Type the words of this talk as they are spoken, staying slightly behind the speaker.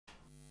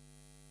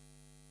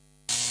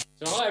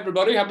So hi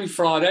everybody, happy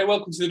Friday.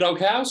 Welcome to the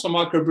Doghouse on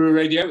Microbrew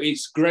Radio.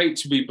 It's great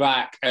to be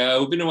back.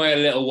 We've been away a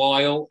little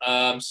while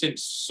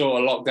since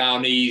sort of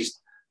lockdown eased.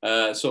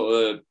 Sort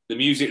of the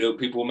music that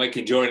people were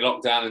making during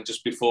lockdown and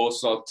just before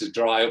started to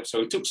dry up.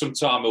 So we took some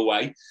time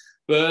away.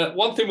 But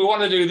one thing we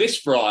want to do this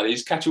Friday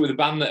is catch up with a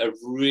band that have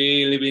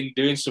really been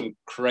doing some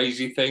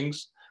crazy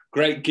things,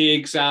 great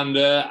gigs, and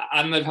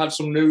they've had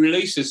some new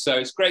releases. So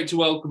it's great to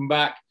welcome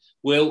back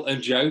Will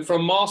and Joe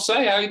from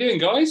Marseille. How are you doing,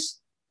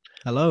 guys?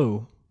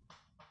 Hello.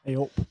 Hey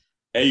up.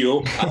 Hey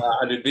up.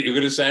 I didn't think you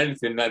were going to say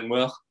anything then,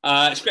 Will.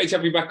 It's great to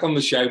have you back on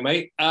the show,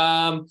 mate.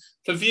 For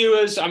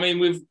viewers, I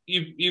mean,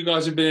 you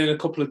guys have been in a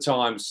couple of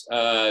times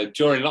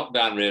during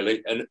lockdown,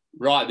 really, and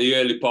right at the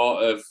early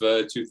part of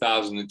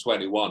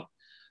 2021,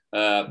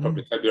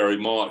 probably February,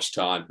 March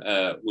time,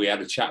 we had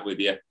a chat with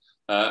you.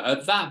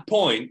 At that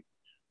point,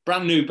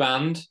 brand new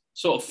band,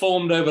 sort of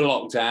formed over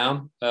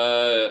lockdown.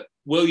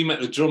 Will, you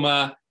met the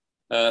drummer,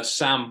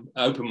 Sam,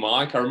 open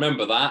mic, I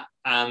remember that,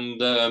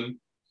 and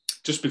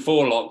just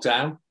before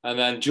lockdown, and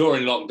then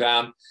during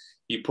lockdown,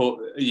 you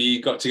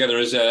got together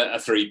as a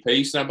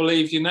three-piece, and I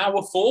believe you're now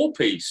a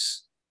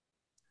four-piece.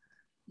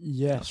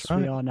 Yes,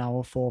 right. we are now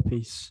a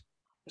four-piece.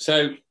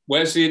 So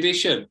where's the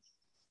addition?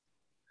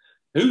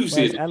 Who's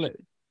the Where's addition?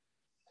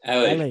 Ellie?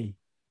 Ellie.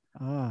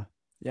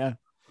 Yeah.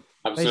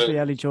 Absolutely. Basically,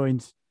 Ellie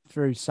joined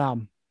through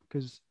Sam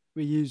because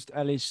we used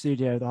Ellie's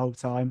studio the whole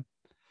time,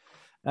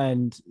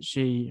 and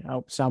she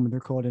helped Sam with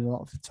recording a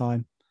lot of the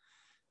time.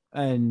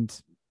 And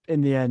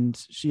in the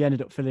end, she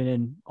ended up filling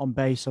in on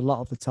bass a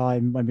lot of the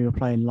time when we were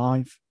playing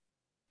live.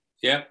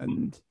 Yeah.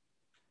 And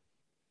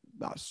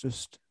that's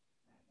just,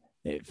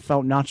 it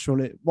felt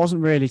natural. It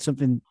wasn't really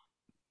something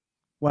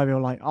where we were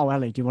like, oh,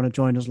 Ellie, do you want to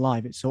join us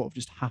live? It sort of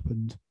just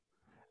happened.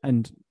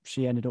 And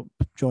she ended up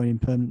joining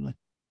permanently.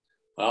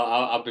 Well,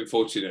 I've been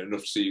fortunate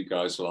enough to see you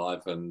guys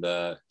live, and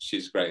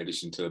she's a great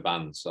addition to the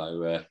band.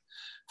 So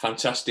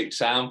fantastic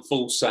sound,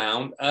 full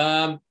sound.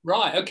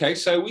 Right, okay,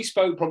 so we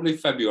spoke probably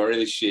February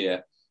this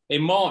year.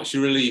 In March,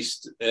 you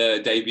released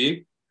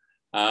debut.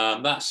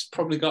 That's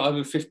probably got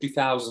over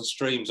 50,000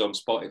 streams on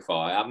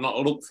Spotify. I've not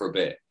looked for a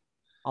bit.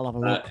 I'll have a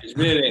look. It's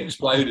really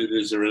exploded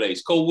as a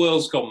release. Called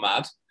World's Gone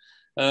Mad.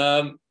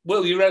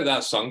 Will, you wrote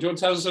that song. Do you want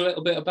to tell us a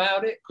little bit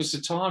about it? Because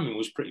the timing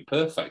was pretty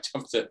perfect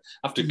after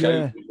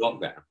COVID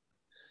lockdown.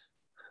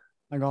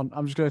 Hang on,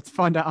 I'm just going to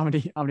find out how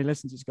many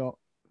listens it's got.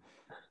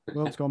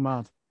 World's Gone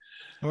Mad.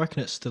 I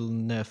reckon it's still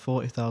near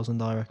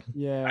 40,000, I reckon.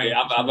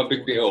 Yeah. I've a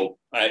big bit up.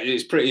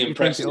 It's pretty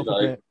impressive,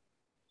 though.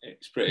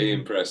 It's pretty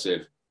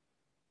impressive.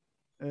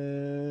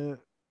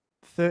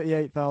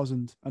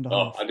 38,000 and a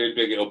half. I did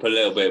big it up a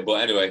little bit,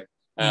 but anyway,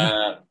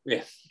 yeah.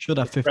 Should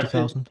have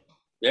 50,000.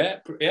 Yeah,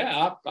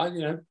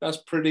 I that's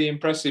pretty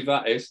impressive.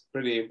 That is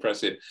pretty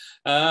impressive.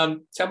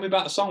 Tell me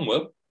about the song,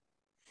 Will.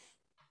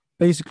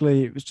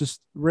 Basically, it was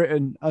just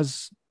written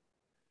as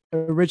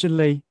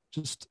originally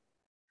just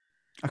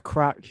a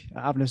crack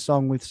at having a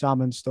song with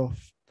Sam and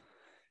stuff,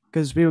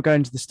 because we were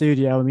going to the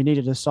studio and we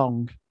needed a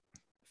song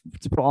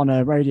to put on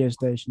a radio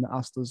station that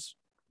asked us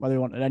whether we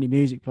wanted any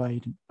music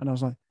played, and I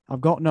was like,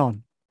 I've got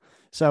none.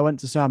 So I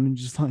went to Sam and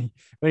just like,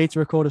 we need to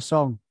record a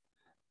song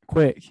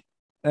quick,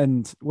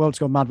 and World's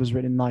Gone Mad was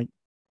written in like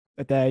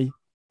a day,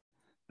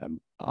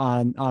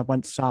 and I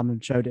went to Sam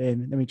and showed it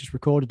him, and then we just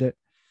recorded it.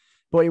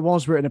 But it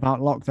was written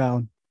about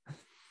lockdown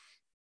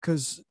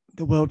because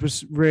the world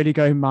was really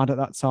going mad at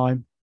that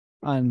time,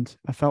 and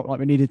I felt like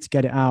we needed to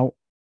get it out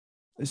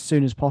as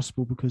soon as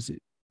possible because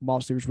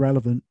whilst it was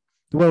relevant,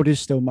 the world is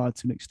still mad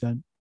to an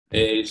extent.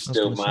 It is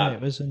still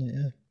mad, isn't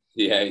it?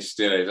 Yeah, it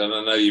still is. And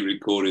I know you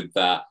recorded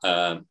that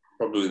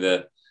probably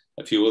a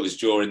few others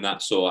during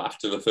that sort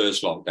after the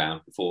first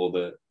lockdown, before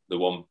the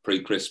one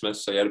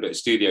pre-Christmas. So you had a bit of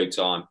studio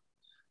time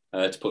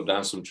to put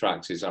down some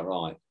tracks. Is that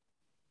right?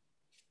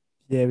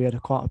 Yeah, we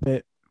had quite a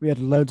bit. We had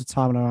loads of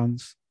time on our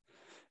hands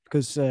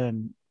because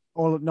none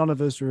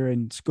of us were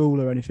in school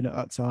or anything at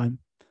that time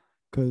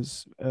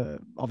because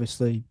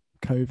obviously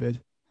COVID.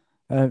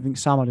 I don't think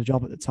Sam had a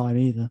job at the time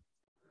either.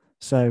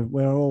 So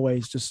we were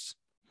always just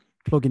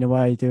plugging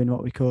away, doing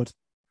what we could.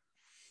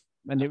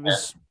 And it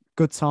was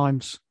good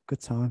times. I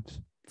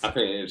think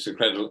it's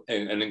incredible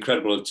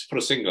to put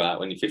a single out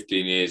when you're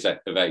 15 years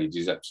of age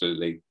is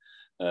absolutely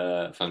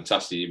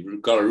fantastic. You've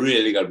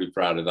really got to be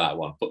proud of that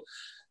one. But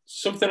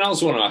something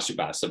else I want to ask you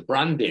about is the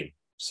branding.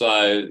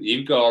 So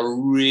you've got a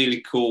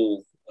really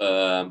cool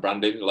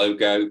branding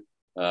logo.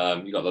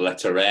 You've got the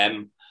letter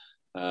M,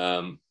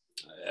 a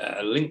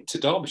link to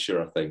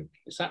Derbyshire, I think.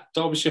 Is that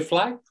Derbyshire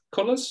flag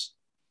colours?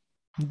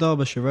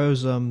 Derbyshire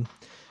Rose,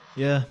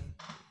 yeah.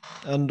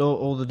 And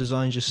all the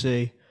designs you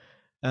see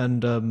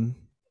and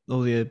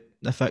all the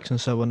effects and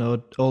so on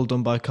are all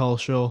done by Carl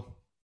Shaw,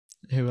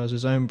 who has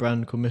his own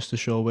brand called Mr.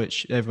 Shaw,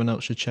 which everyone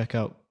else should check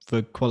out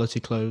for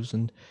quality clothes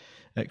and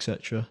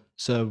etc.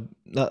 So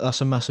that's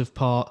a massive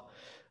part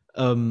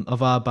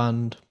of our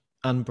band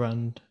and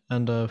brand,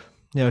 and I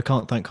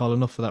can't thank Carl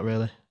enough for that.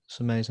 Really, it's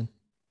amazing.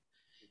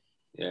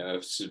 Yeah,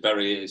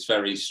 it's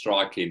very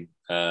striking.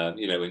 When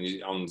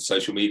you on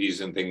social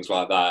medias and things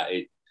like that,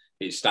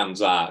 it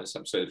stands out. It's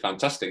absolutely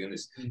fantastic, and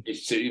it's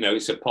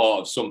it's a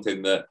part of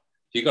something that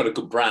you got a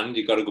good brand,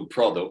 you got a good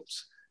product,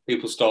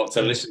 people start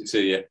to listen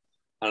to you,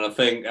 and I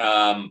think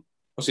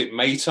was it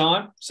May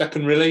time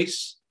second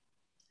release?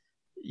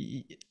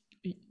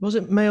 Was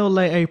it May or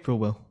late April,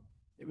 Will?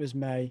 It was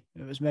May.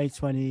 It was May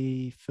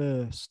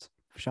 21st.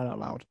 Shout out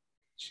loud.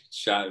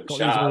 Shout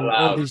Got out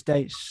loud. all these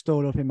dates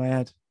stored up in my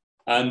head.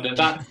 And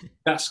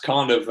that's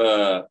kind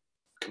of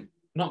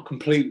not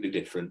completely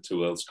different to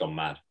World's Gone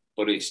Mad,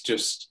 but it's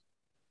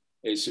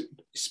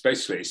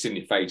basically it's in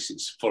your face.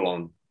 It's full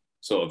on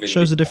sort of. It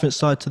shows a different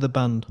side to the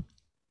band.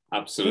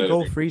 Absolutely. I think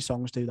all three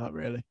songs do that,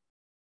 really.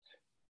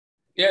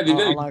 Yeah, they do.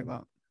 I like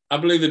that. I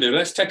believe they do.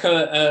 Let's take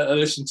a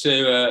listen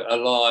to a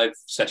live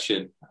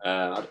session.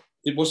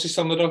 Was this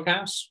on the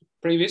Doghouse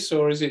previous,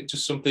 or is it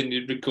just something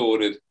you'd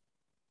recorded?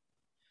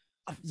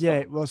 Yeah,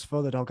 it was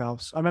for the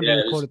Doghouse. I remember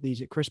I recorded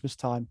these at Christmas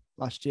time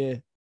last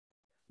year.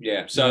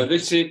 Yeah. So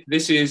this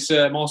is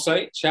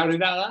Marseille. Shout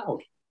it out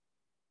loud.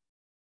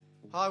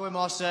 Hi, we're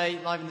Marseille,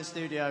 live in the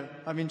studio.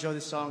 Hope you enjoy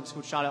this song. It's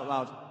called Shout Out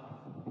Loud.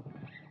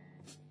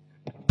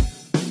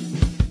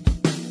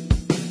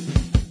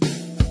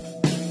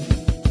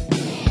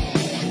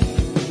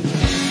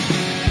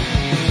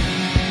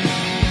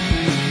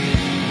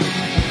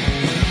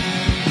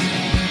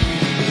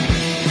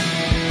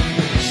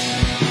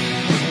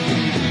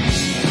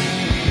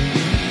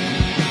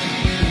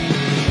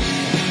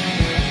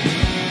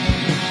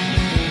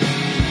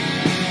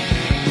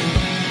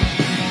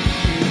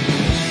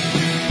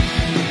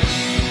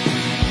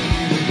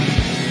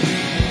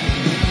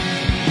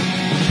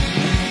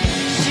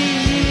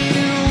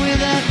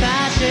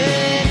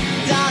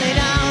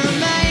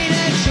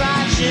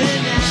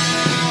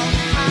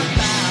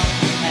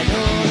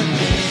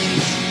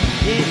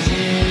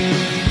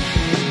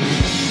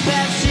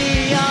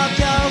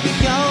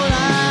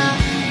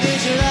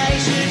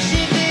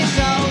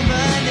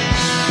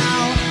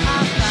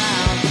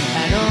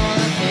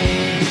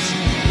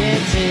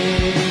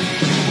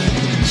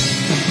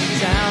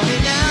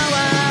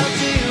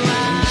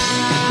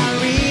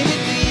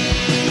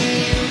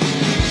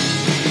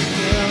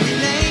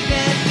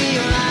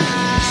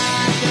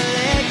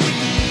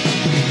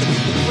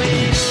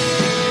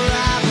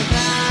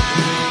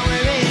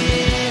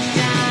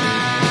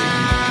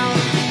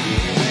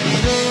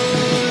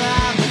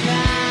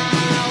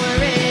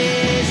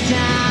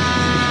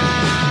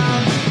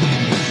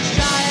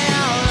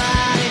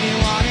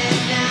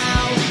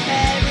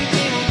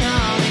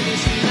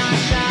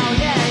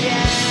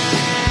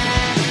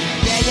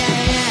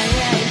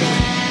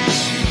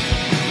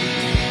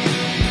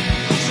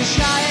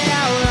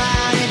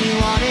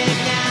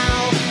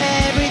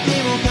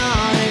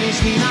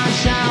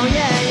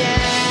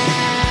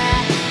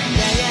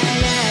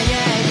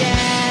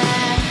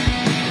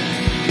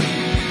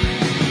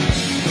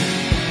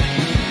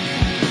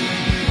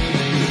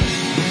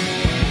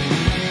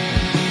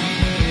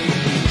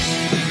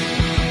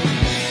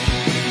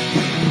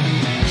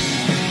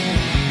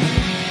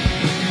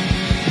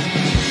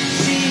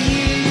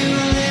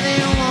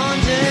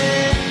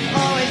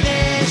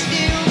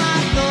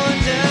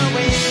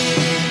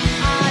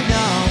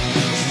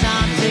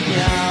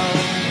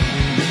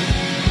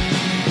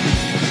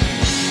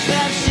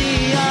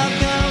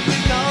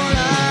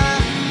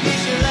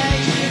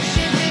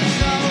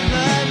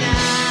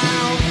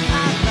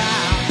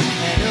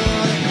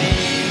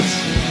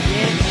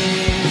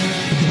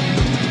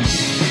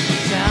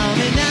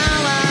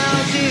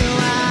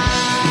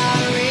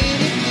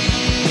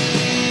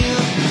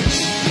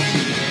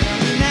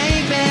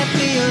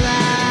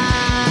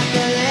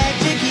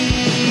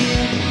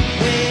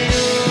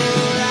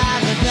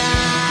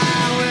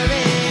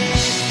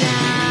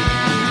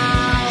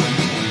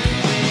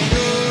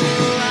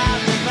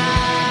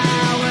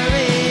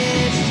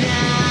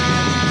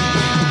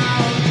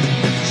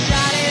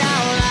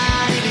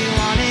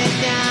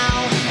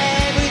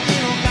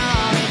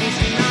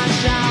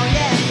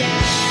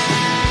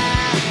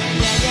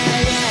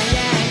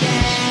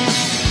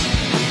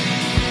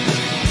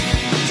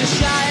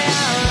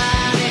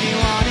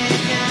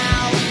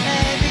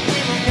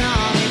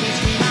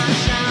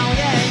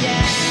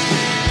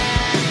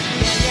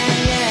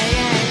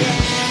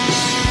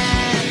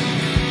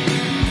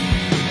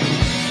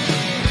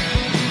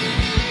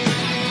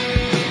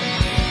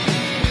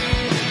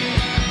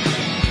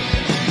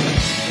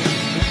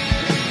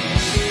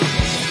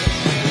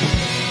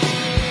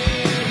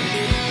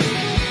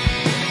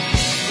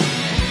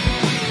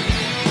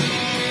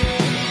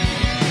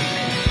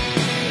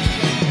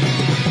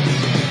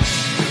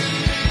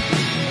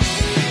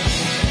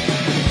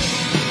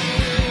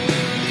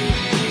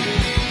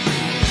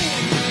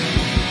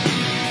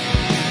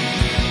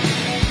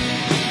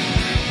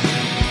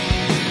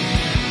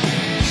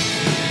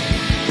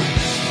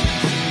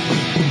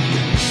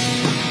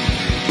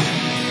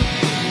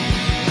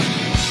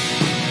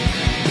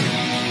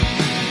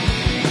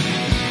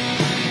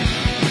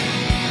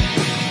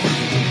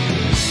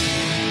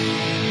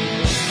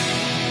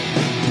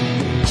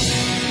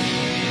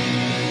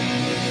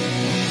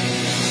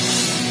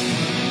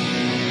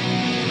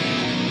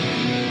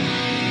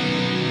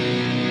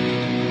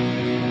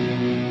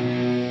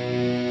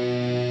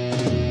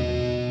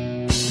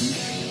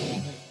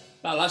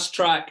 last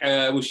track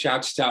was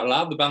Shout It Out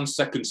Loud, the band's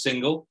second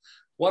single.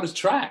 What a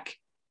track.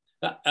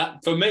 That,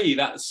 for me,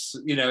 that's,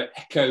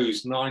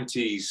 echoes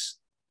 90s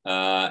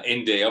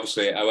indie.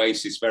 Obviously,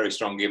 Oasis, very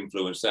strong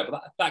influence there.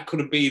 But that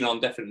could have been on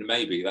Definitely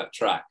Maybe, that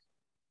track.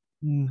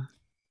 Yeah,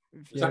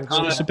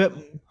 It's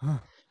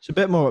a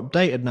bit more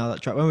updated now,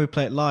 that track. When we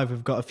play it live,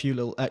 we've got a few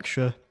little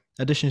extra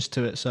additions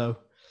to it, so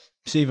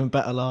it's even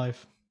better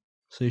live.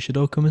 So you should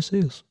all come and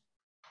see us.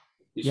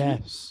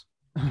 Yes.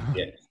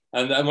 Yeah.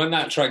 And when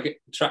that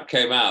track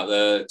came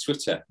out,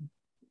 Twitter,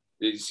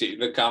 you see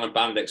the kind of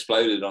band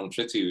exploded on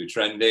Twitter. We were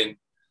trending.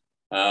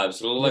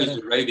 There's loads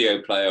of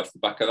radio play off the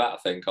back of that, I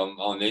think,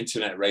 on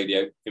internet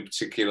radio in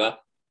particular.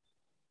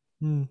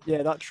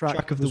 Yeah, that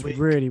track of the was week.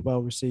 really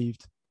well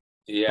received.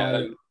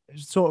 Yeah.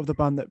 It's sort of the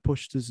band that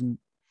pushed us and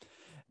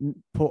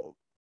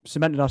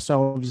cemented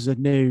ourselves as a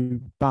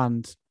new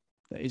band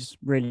that is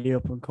really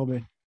up and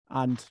coming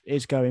and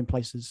is going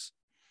places.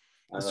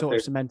 It sort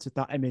of cemented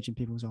that image in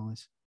people's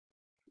eyes.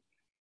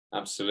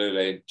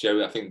 Absolutely.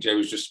 Joe, I think Joe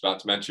was just about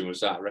to mention,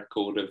 was that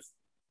record of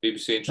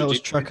BBC Introducing? That was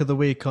track of the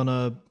week on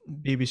a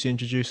BBC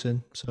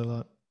Introducing, so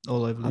like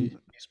all over the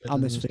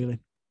and This Feeling.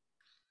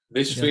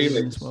 This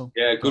Feeling as well.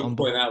 Yeah, good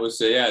point. That was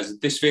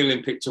This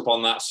Feeling picked up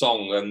on that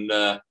song, and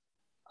I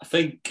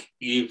think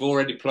you've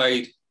already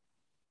played.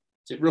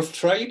 Is it Rough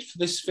Trade for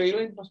This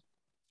Feeling?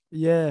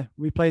 Yeah,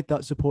 we played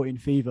that supporting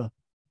Fever,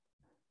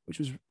 which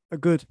was a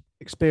good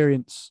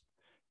experience.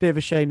 Bit of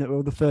a shame that we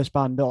were the first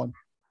band on,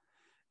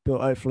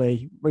 but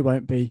hopefully we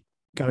won't be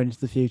going into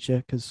the future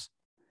because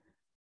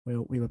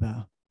we were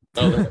better.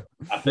 Oh,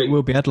 I think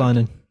we'll be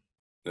headlining.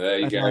 There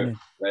you go.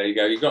 There you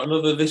go. You've got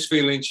another This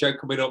Feeling show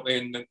coming up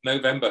in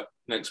November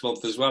next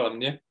month as well,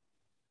 haven't you?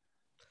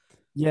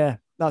 Yeah,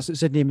 that's at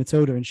Sydney and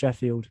Matilda in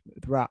Sheffield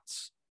with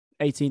Rats.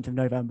 18th of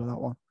November, that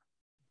one.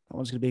 That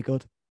one's going to be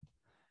good.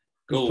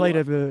 Cool. We've played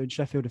over in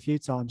Sheffield a few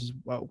times as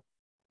well.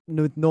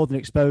 Northern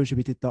Exposure,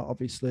 we did that,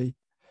 obviously.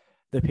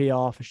 The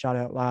PR for Shout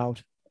Out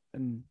Loud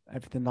and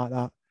everything like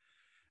that.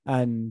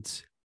 And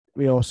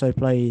we also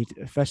played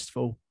a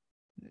festival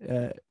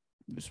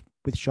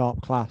with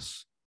Sharp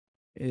Class.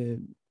 I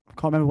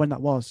can't remember when that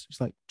was.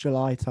 It's like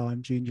July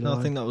time, June, July. No,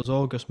 I think that was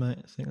August, mate.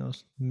 I think that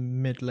was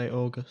late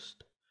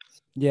August.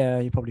 Yeah,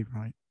 you're probably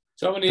right.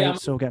 So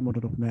still get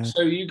muddled up in there.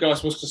 So you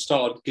guys must have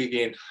started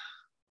gigging.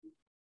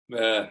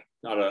 I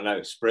don't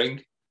know,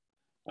 spring.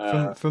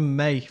 From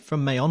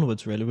May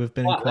onwards, really, we've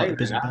been in quite a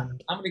busy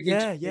band. How many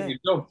gigs have you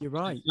done? You're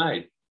right.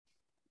 May?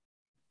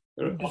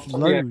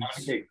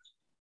 Loads.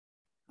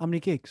 How many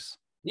gigs?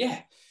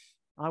 Yeah.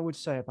 I would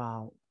say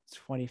about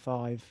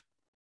 25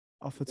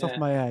 off the top of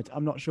my head.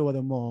 I'm not sure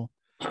whether more,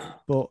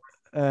 but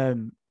I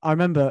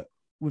remember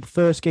the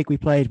first gig we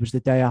played was the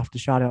day after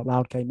Shout Out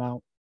Loud came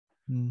out.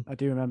 I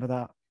do remember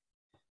that.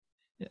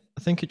 Yeah,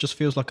 I think it just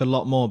feels like a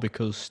lot more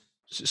because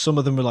some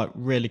of them were like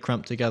really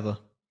cramped together,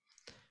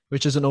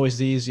 which isn't always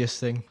the easiest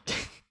thing,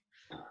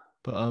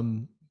 but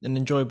an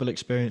enjoyable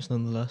experience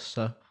nonetheless.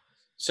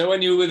 So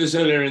when you were with us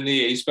earlier in the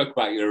year, you spoke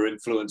about your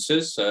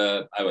influences,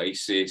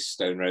 Oasis,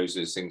 Stone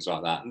Roses, things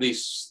like that. And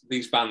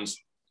these bands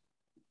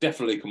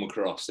definitely come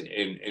across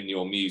in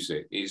your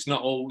music. It's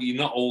not all, you're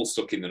not all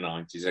stuck in the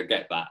 90s. I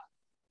get that.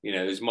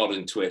 There's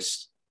modern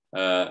twist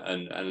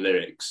and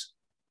lyrics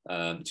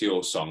to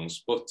your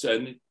songs. But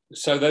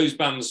so those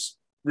bands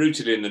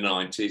rooted in the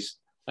 90s.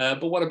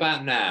 But what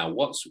about now?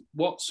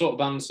 What sort of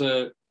bands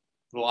are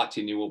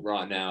lighting you up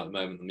right now at the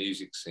moment in the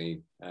music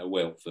scene?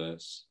 Will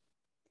first.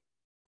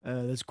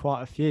 There's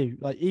quite a few.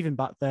 Like even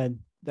back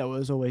then, there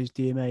was always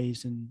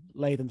DMAs and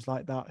Lathams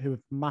like that who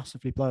have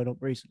massively blown up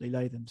recently.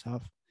 Lathams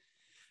have,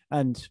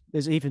 and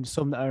there's even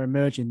some that are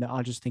emerging that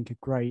I just think are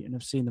great, and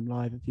I've seen them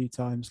live a few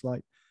times.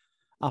 Like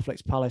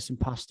Affleck's Palace and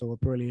Pastel are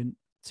brilliant.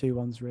 Two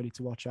ones really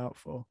to watch out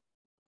for.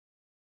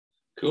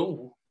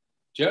 Cool,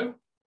 Joe.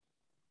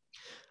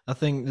 I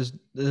think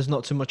there's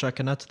not too much I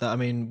can add to that. I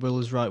mean, Will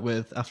is right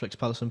with Affleck's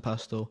Palace and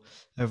Pastel.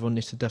 Everyone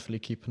needs to definitely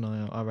keep an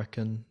eye out. I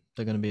reckon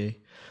they're going to be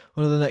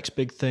one of the next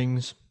big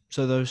things.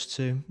 So those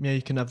two,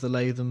 you can have the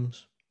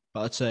Lathams,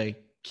 but I'd say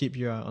keep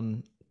your eye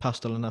on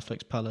Pastel and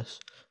Affleck's Palace.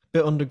 A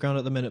bit underground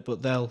at the minute,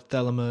 but they'll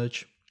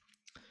emerge.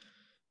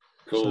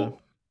 Cool.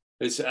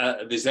 So.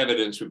 There's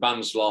evidence with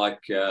bands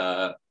like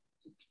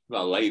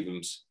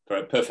Lathams, for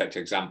a perfect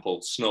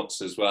example,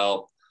 Snuts as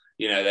well.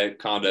 They're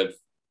kind of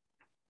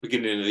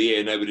beginning of the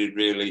year, nobody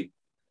really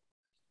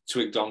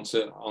twigged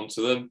onto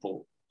them, but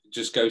it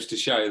just goes to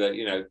show that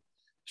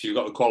if you've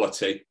got the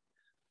quality,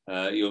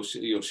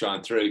 you'll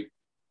shine through.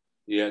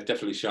 Yeah,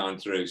 definitely shine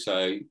through.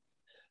 So,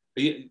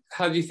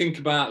 how do you think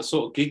about the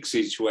sort of gig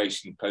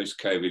situation post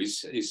COVID?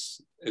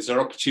 Is there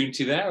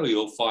opportunity there, or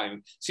you'll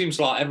find? Seems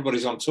like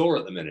everybody's on tour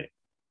at the minute.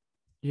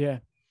 Yeah,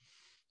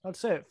 I'd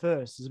say at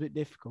first it's a bit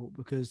difficult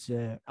because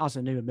as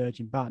a new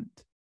emerging band,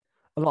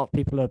 a lot of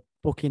people are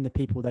booking the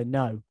people they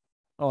know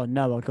or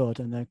know are good,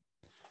 and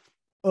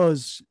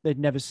they'd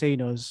never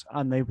seen us,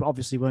 and they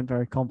obviously weren't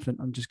very confident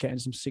on just getting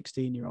some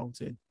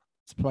 16-year-olds in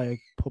to play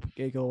a pub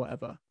gig or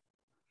whatever.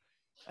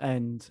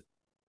 And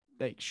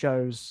it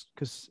shows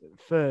because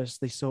first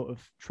they sort of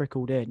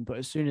trickled in, but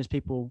as soon as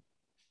people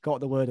got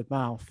the word of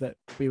mouth that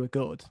we were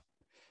good,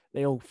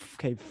 they all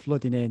came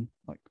flooding in.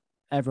 Like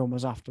everyone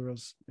was after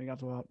us. We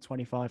had about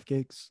 25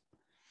 gigs.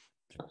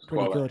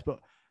 Pretty good, but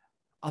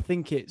I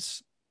think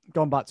it's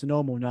gone back to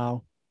normal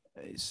now.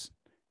 It's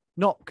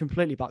not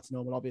completely back to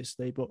normal,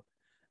 obviously, but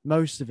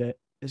most of it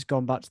has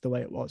gone back to the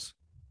way it was.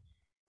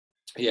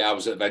 Yeah, I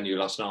was at the venue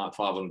last night,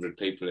 500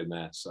 people in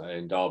there, so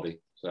in Derby.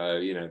 So,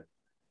 you know,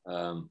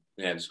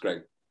 yeah, it was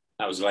great.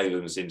 That was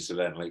Leyland's,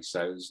 incidentally.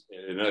 So it was,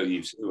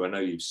 I know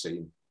you've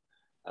seen.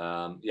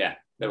 Yeah,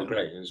 they were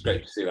great. It was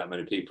great to see that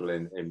many people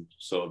in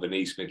sort of an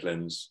East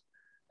Midlands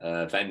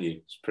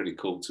venue. It's pretty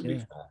cool, to be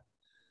fair.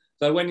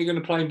 So when are you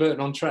going to play in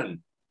Burton-on-Trent?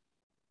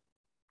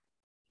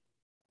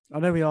 I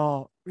know we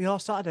are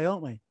Saturday,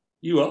 aren't we?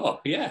 You are,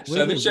 yeah.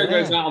 So the show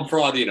goes out on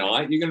Friday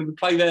night. You're going to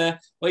play there.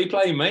 Where are you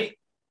playing, mate?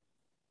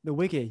 The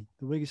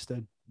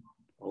Wiggiston.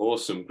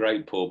 Awesome,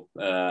 great pub.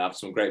 Have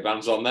some great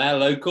bands on there,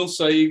 local.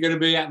 So you're going to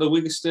be at the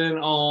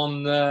Wiggiston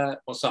on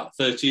what's that?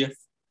 30th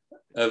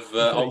of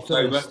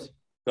October.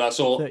 That's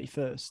all.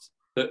 31st.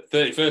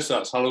 31st.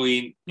 That's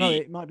Halloween. No,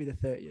 it might be the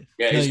 30th.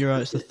 Yeah, no, you're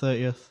right. It's the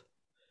 30th.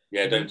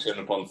 Yeah, don't turn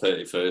up on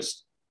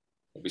 31st.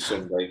 It'll be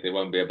Sunday. There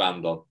won't be a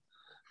band on.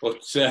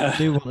 But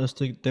they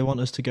want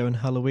us to go in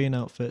Halloween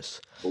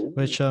outfits,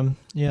 which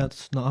yeah,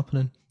 it's not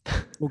happening.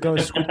 We'll go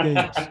as Squid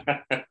Games.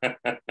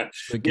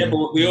 Yeah,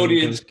 but the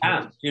audience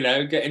can, you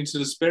know, get into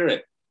the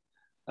spirit.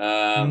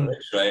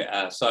 Literally.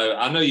 So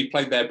I know you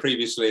played there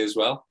previously as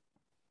well.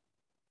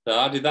 So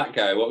how did that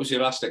go? What was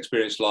your last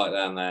experience like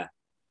down there?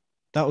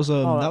 That was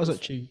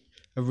actually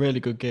a really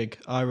good gig.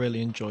 I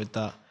really enjoyed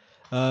that.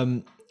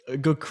 A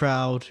good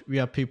crowd. We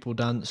had people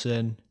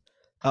dancing.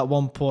 At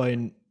one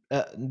point,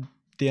 at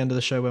the end of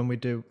the show when we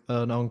do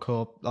an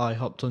encore, I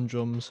hopped on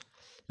drums.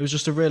 It was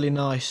just a really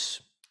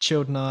nice,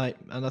 chilled night,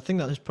 and I think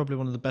that was probably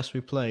one of the best we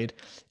played,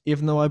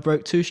 even though I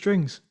broke 2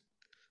 strings.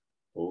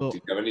 Did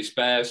you have any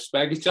spare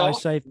guitar?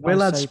 Will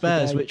had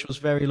spares, which was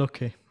very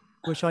lucky.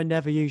 Which I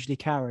never usually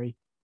carry,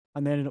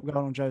 and they ended up going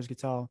on Joe's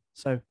guitar.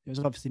 So it was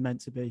obviously meant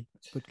to be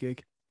a good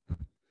gig.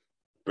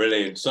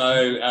 Brilliant.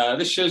 So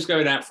this show's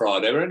going out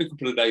Friday. We're only a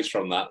couple of days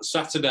from that.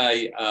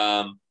 Saturday,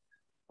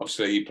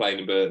 obviously you're playing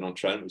in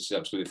Burton-on-Trent, which is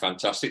absolutely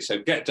fantastic. So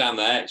get down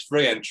there. It's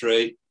free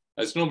entry.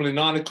 It's normally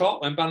 9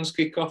 o'clock when bands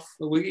kick off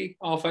the Wiggy,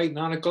 8:30,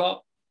 9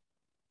 o'clock.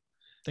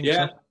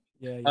 Yeah. So.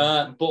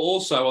 Yeah. But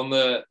also on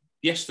the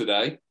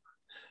yesterday,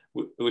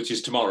 which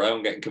is tomorrow,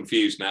 I'm getting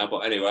confused now, but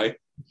anyway,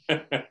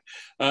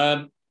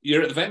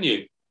 you're at the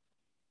venue.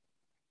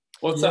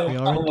 What's that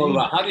all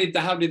about?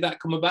 How did that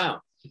come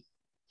about?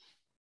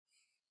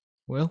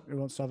 Will? Who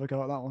wants to have a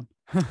go at that one?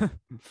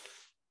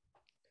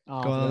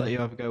 Go on, I'll let you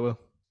have a go, Will.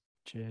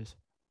 Cheers.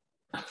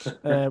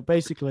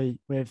 Basically,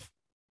 with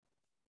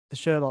the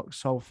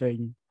Sherlock's whole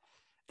thing,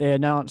 they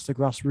announced the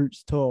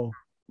Grassroots tour,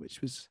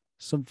 which was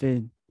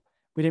something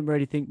we didn't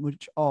really think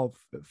much of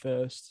at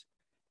first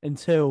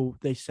until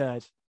they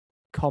said,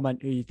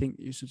 comment who you think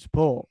you should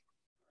support.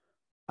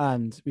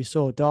 And we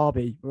saw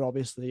Derby were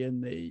obviously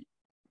in the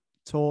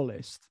tour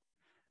list,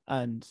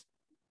 and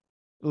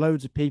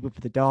loads of people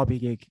for the Derby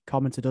gig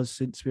commented us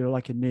since we were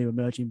like a new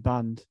emerging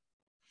band,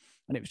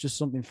 and it was just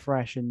something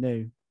fresh and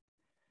new.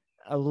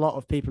 A lot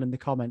of people in the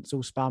comments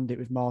all spammed it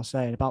with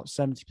Marseille, and about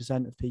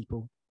 70% of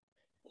people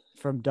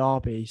from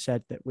Derby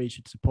said that we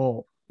should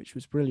support, which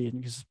was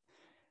brilliant, because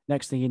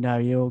next thing you know,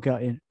 you're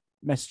getting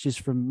messages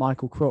from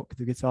Michael Crook,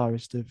 the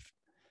guitarist of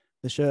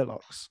the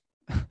Sherlocks,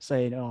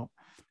 saying, "Oh,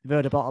 we've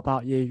heard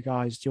about you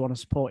guys. Do you want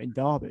to support in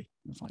Derby?"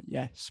 I was like,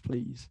 "Yes,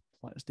 please.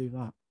 Let's do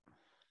that."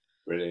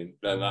 Brilliant.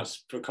 And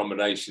that's a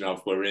combination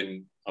of, we're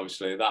in,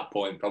 obviously at that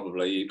point,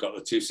 probably you've got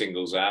the 2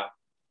 singles out.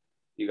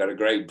 You got a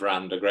great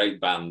brand, a great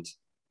band,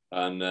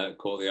 and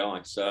caught the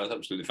eye. So that's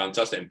absolutely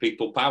fantastic. And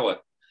people power.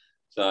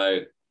 So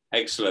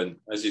excellent.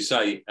 As you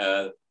say,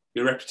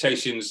 your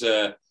reputation's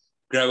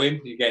growing.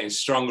 You're getting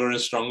stronger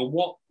and stronger.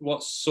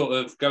 What's sort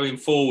of going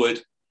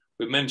forward?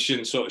 We've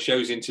mentioned sort of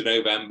shows into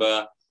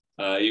November.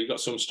 You've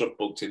got some stuff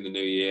booked in the new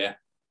year.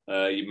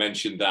 You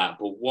mentioned that.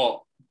 But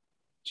what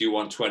do you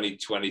want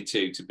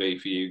 2022 to be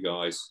for you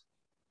guys?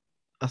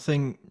 I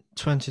think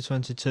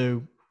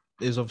 2022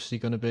 is obviously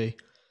going to be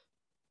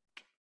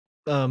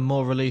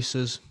more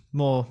releases,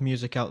 more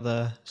music out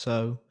there.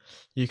 So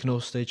you can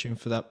all stay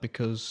tuned for that,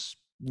 because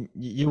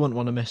you wouldn't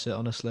want to miss it,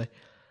 honestly.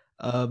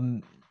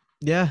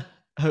 Yeah,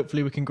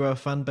 hopefully we can grow a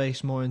fan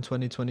base more in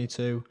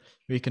 2022.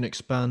 We can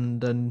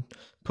expand and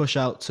push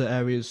out to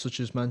areas such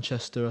as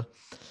Manchester.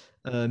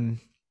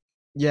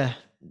 Yeah,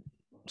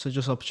 so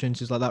just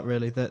opportunities like that,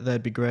 really.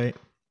 They'd be great.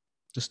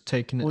 Just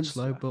taking it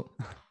slow, but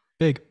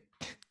big.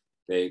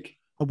 Big.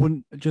 I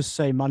wouldn't just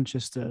say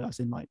Manchester, as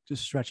in like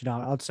just stretch it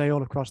out. I'd say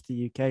all across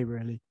the UK,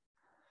 really.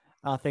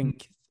 I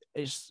think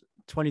it's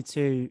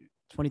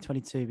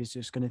 2022 is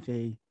just going to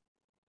be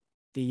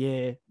the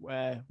year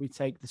where we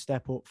take the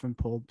step up from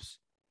pubs.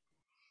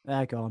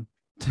 They're gone.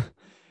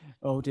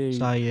 Oh, dude.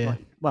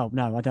 Well,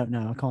 no, I don't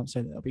know. I can't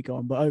say that they'll be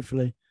gone, but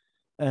hopefully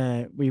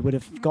we would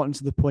have gotten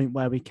to the point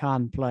where we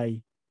can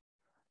play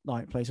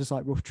like places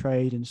like Rough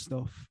Trade and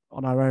stuff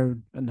on our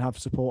own and have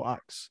support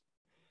acts.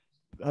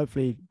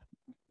 Hopefully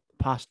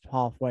past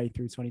halfway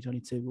through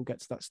 2022, we'll get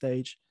to that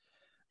stage.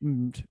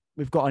 And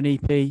we've got an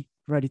EP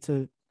ready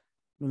to,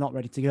 well, not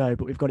ready to go,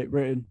 but we've got it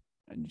written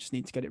and you just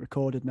need to get it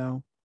recorded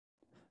now.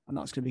 And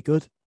that's going to be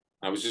good.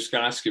 I was just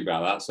going to ask you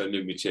about that. So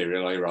new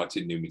material, are you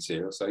writing new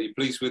material? So are you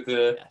pleased with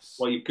Yes.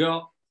 what you've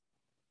got?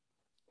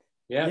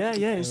 Yeah,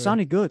 it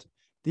sounded good.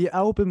 The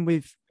album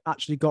we've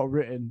actually got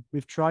written,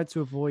 we've tried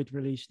to avoid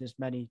releasing as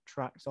many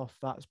tracks off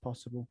that as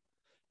possible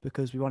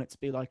because we want it to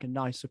be like a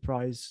nice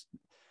surprise.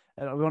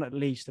 And we want at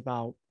least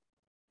about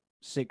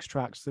 6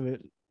 tracks to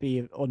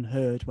be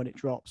unheard when it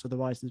drops.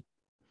 Otherwise,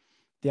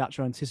 the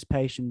actual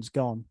anticipation's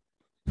gone.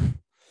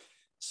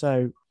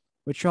 So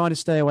we're trying to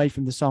stay away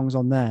from the songs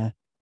on there,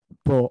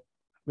 but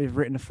we've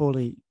written a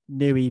fully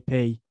new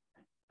EP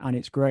and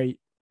it's great.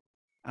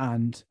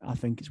 And I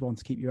think it's one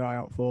to keep your eye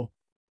out for.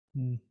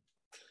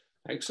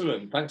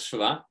 Excellent. Thanks for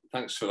that.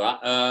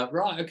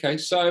 Right. Okay.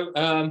 So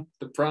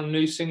the brand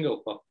new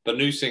single, the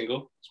new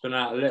single, it's been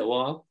out a little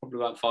while, probably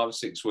about 5 or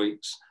 6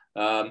 weeks.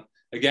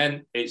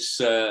 Again, it's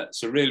a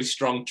really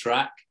strong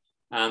track,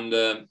 and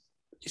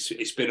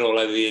it's been all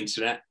over the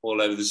internet,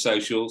 all over the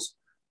socials.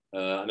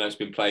 I know it's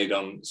been played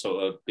on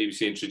sort of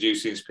BBC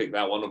Introducing's picked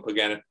that one up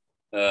again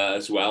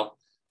as well.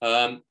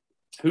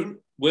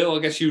 Will, I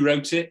guess you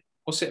wrote it.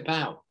 What's it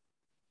about?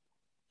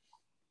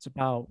 It's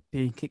about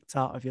being kicked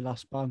out of your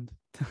last band.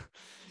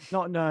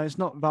 No, it's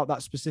not about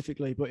that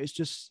specifically, but it's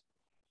just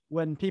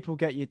when people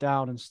get you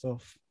down and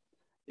stuff,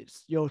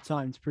 it's your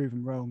time to prove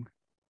them wrong.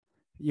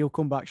 You'll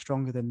come back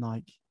stronger than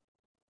like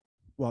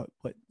what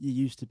you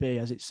used to be,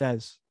 as it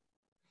says.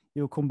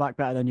 You'll come back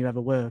better than you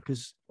ever were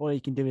because all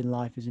you can do in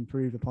life is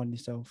improve upon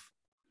yourself.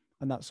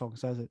 And that song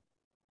says it.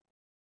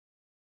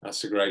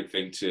 That's a great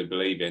thing to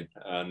believe in.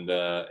 And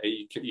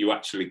you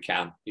actually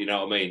can, you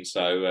know what I mean?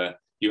 So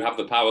you have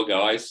the power,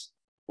 guys.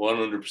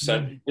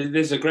 100%.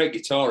 There's a great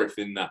guitar riff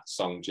in that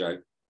song, Joe.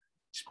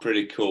 It's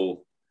pretty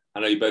cool. I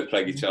know you both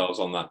play guitars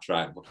on that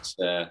track, but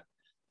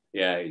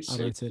yeah, it's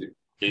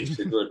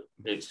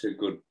a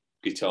good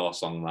guitar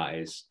song, that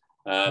is.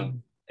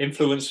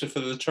 Influencer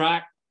for the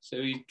track. So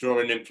you're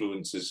drawing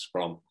influences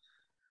from.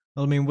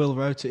 Well, I mean, Will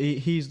wrote it.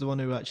 He's the one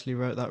who actually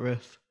wrote that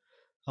riff.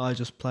 I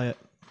just play it.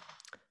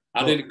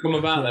 How did it come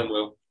about then,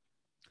 Will?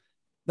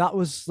 That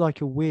was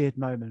like a weird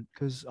moment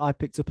because I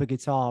picked up a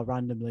guitar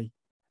randomly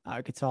at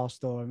a guitar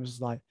store and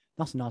was like,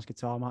 that's a nice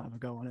guitar, I might have a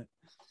go on it.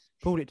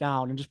 Pulled it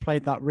down and just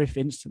played that riff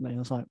instantly. I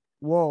was like,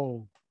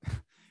 whoa,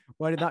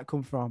 where did that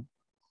come from?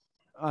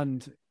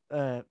 And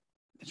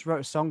just wrote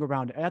a song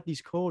around it. I had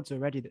these chords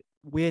already that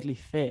weirdly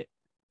fit.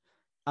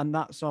 And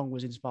that song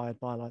was inspired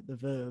by like the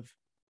Verve.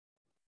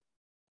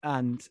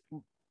 And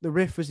the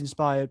riff was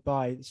inspired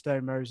by the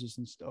Stone Roses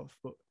and stuff.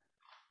 But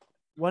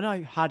when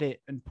I had it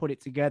and put it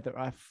together,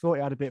 I thought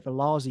it had a bit of a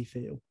Larsy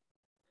feel.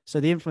 So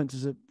the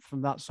influences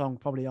from that song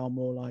probably are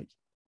more like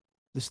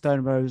the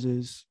Stone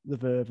Roses, the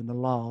Verve, and the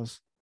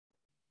Lars,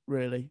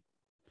 really.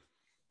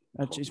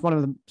 It's one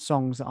of the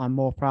songs that I'm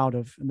more proud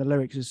of, and the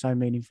lyrics are so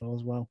meaningful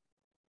as well.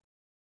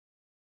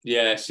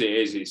 Yes, it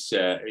is. It's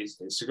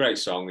a great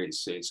song.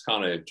 It's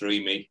kind of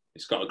dreamy.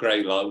 It's got a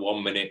great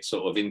 1 minute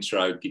sort of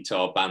intro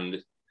guitar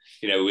band,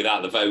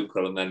 without the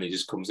vocal, and then it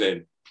just comes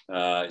in.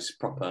 It's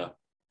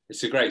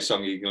a great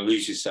song. You can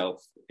lose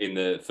yourself in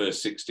the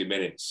first 60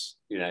 minutes,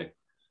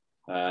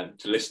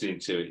 to listening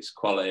to it. It's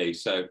quality.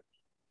 So,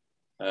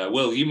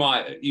 Will, you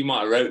might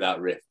have wrote that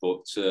riff,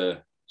 but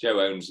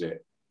Joe owns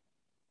it.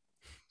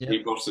 Yep. He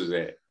bosses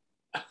it.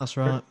 That's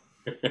right.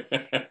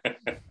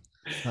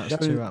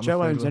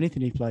 Joe owns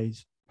anything he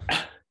plays.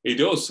 He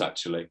does,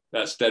 actually.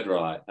 That's dead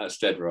right.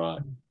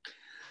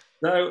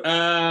 So,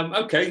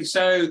 okay.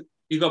 So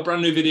you got a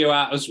brand new video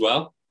out as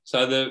well.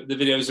 So the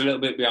video is a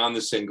little bit behind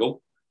the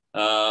single.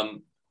 Where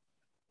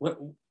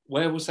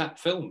was that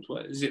filmed?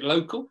 Is it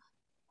local?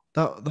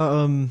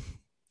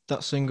 That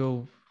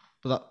single,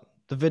 the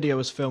video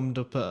was filmed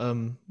up at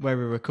where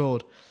we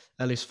record,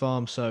 Ellie's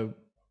Farm. So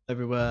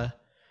everywhere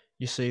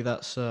you see,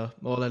 that's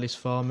all Ellie's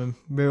Farm, and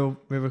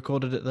we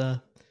recorded it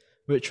there,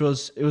 it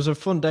was a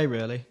fun day,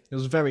 really. It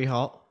was very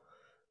hot,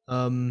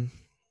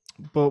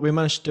 but we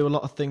managed to do a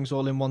lot of things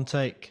all in one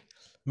take.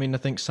 I mean, I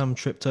think Sam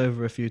tripped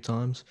over a few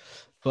times,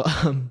 but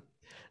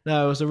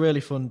no, it was a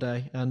really fun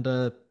day, and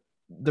the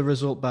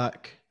result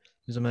back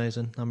is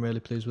amazing. I'm really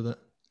pleased with it.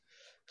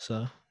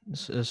 So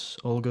it's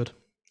all good.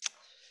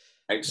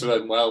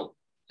 Excellent. Well,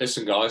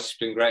 listen, guys, it's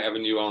been great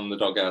having you on the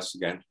Doghouse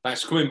again.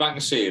 Thanks for coming back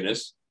and seeing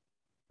us.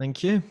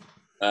 Thank you.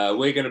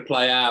 We're going to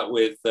play out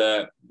with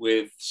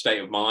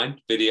State of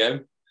Mind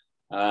video.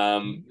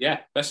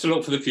 Best of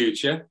luck for the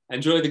future.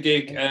 Enjoy the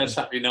gig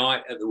Saturday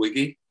night at the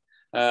Wiggy.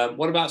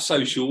 What about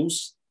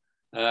socials?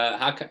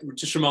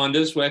 Just remind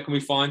us, where can we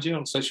find you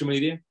on social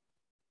media? You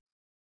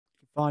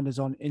can find us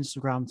on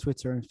Instagram,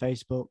 Twitter, and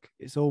Facebook.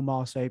 It's all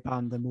Marseille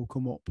Band, and we'll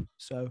come up.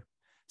 So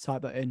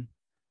type that in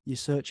your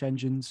search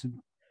engines and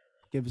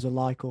give us a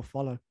like or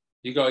follow.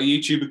 You got a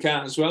YouTube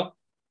account as well?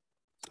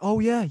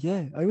 Oh, yeah.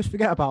 I always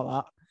forget about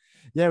that.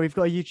 Yeah, we've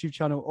got a YouTube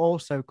channel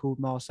also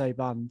called Marseille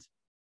Band.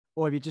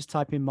 Or if you just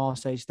type in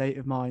Marseille State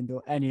of Mind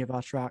or any of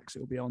our tracks,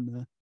 it'll be on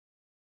there.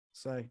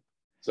 So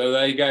So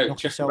there you go. Knock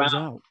Check them yourselves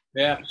out. out.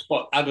 Yeah,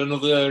 add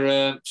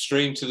another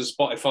stream to the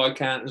Spotify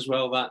account as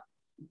well. That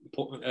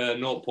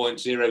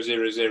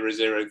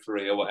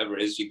 0.00003 or whatever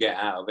it is you get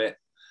out of it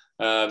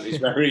is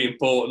very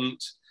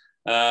important.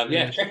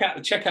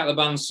 Check out the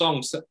band's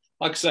songs.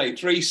 Like I say,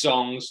 3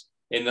 songs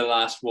in the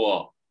last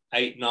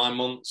 8-9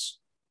 months.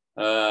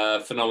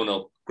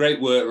 Phenomenal,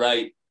 great work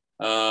rate.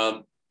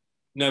 No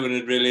one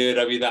had really heard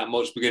of you that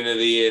much beginning of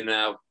the year.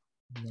 Now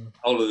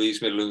all of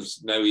these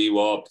Midlands know who you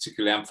are,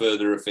 particularly I'm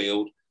further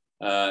afield.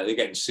 They're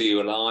getting to see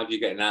you alive. You're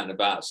getting out and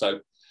about. So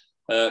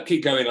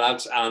keep going,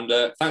 lads. And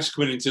thanks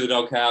for coming into the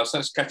Doghouse.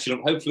 Thanks for catching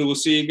up. Hopefully we'll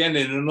see you again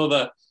in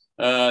another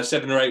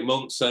 7 or 8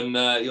 months, and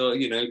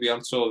you'll be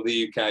on tour of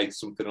the UK,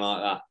 something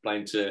like that,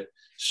 playing to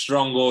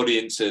strong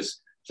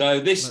audiences. So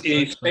this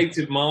is State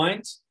of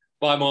Mind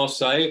by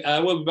Marseille.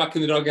 We'll be back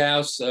in the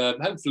Doghouse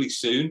hopefully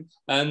soon,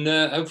 and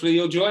hopefully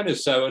you'll join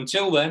us. So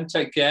until then,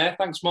 take care.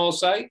 Thanks,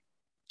 Marseille.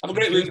 Have a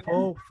great week.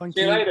 Paul. Thank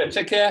you. See you later.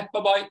 Take care.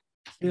 Bye-bye.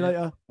 See you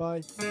later.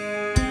 Bye.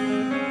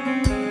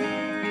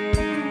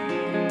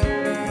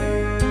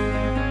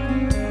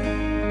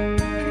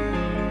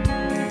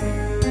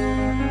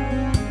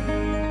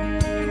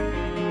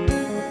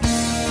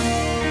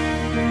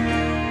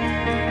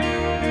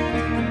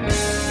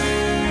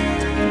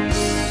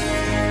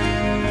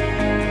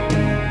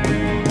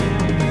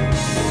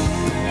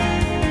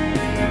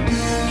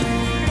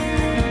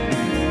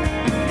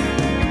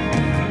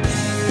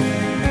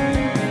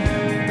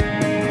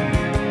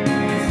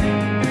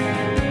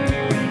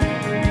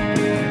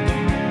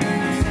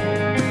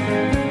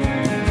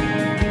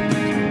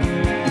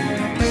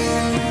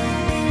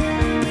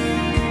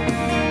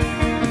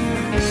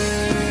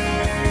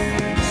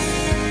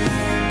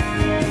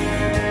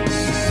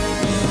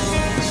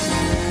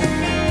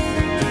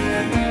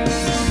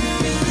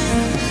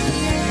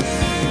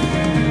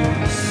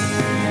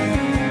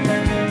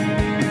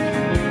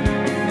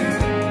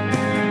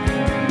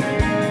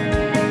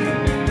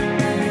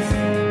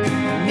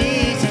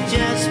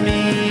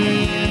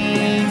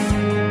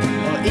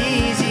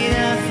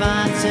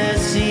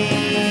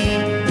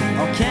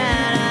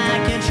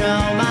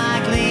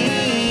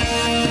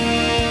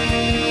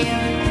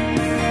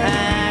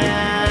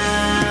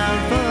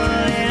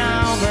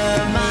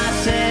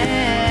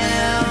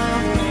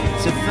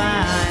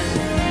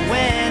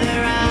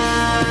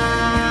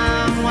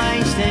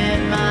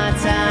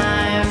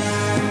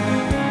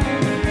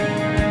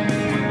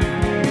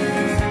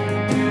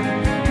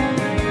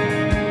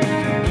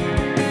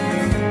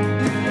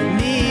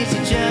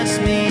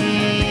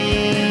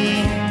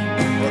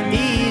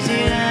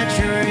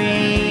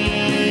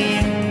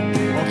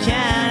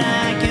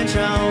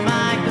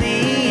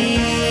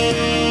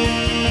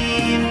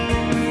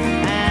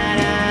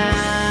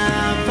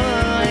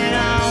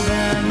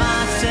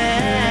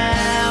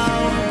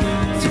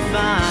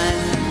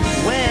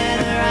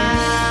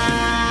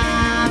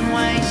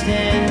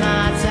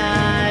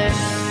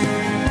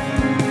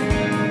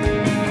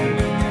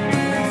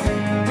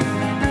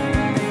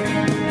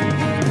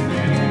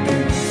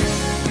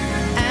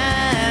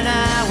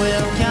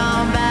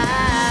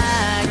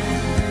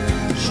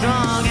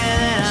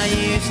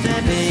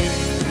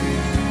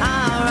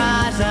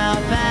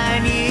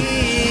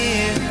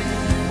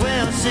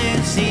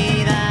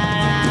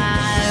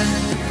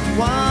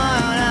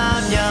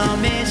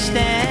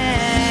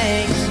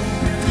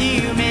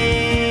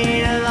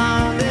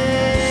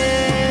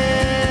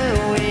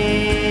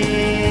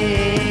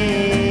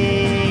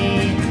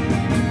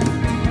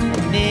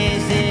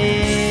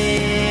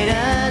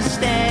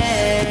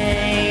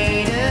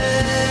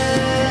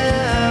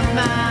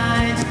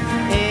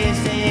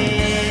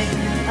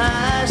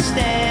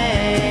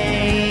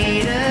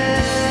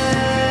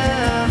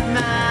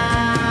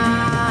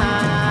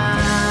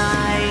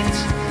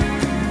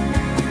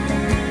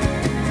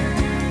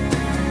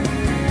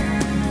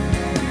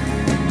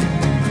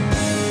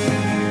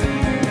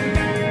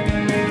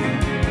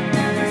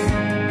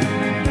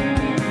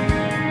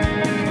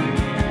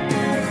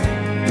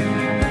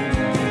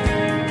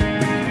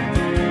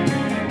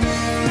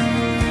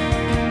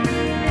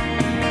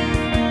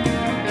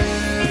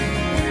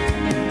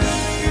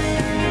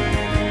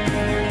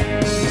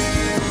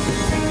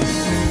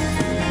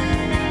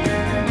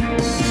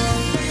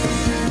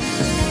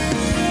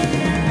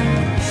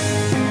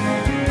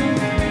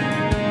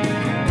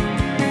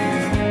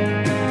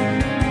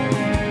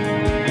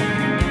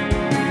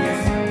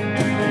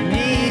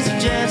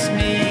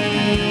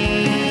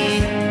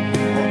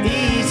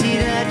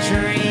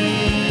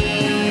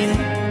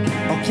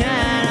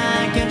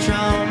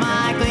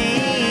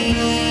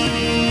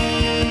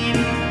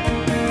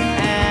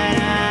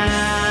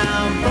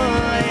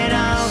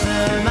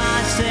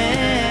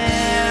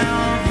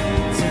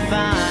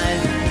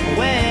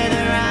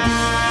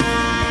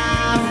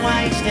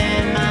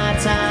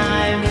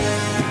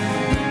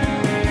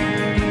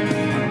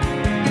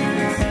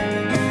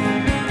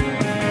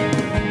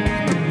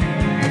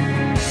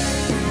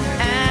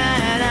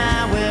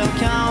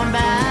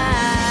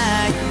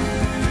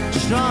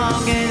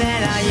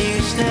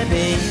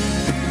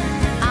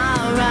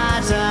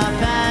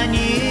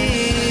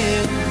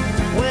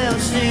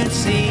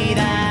 see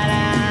that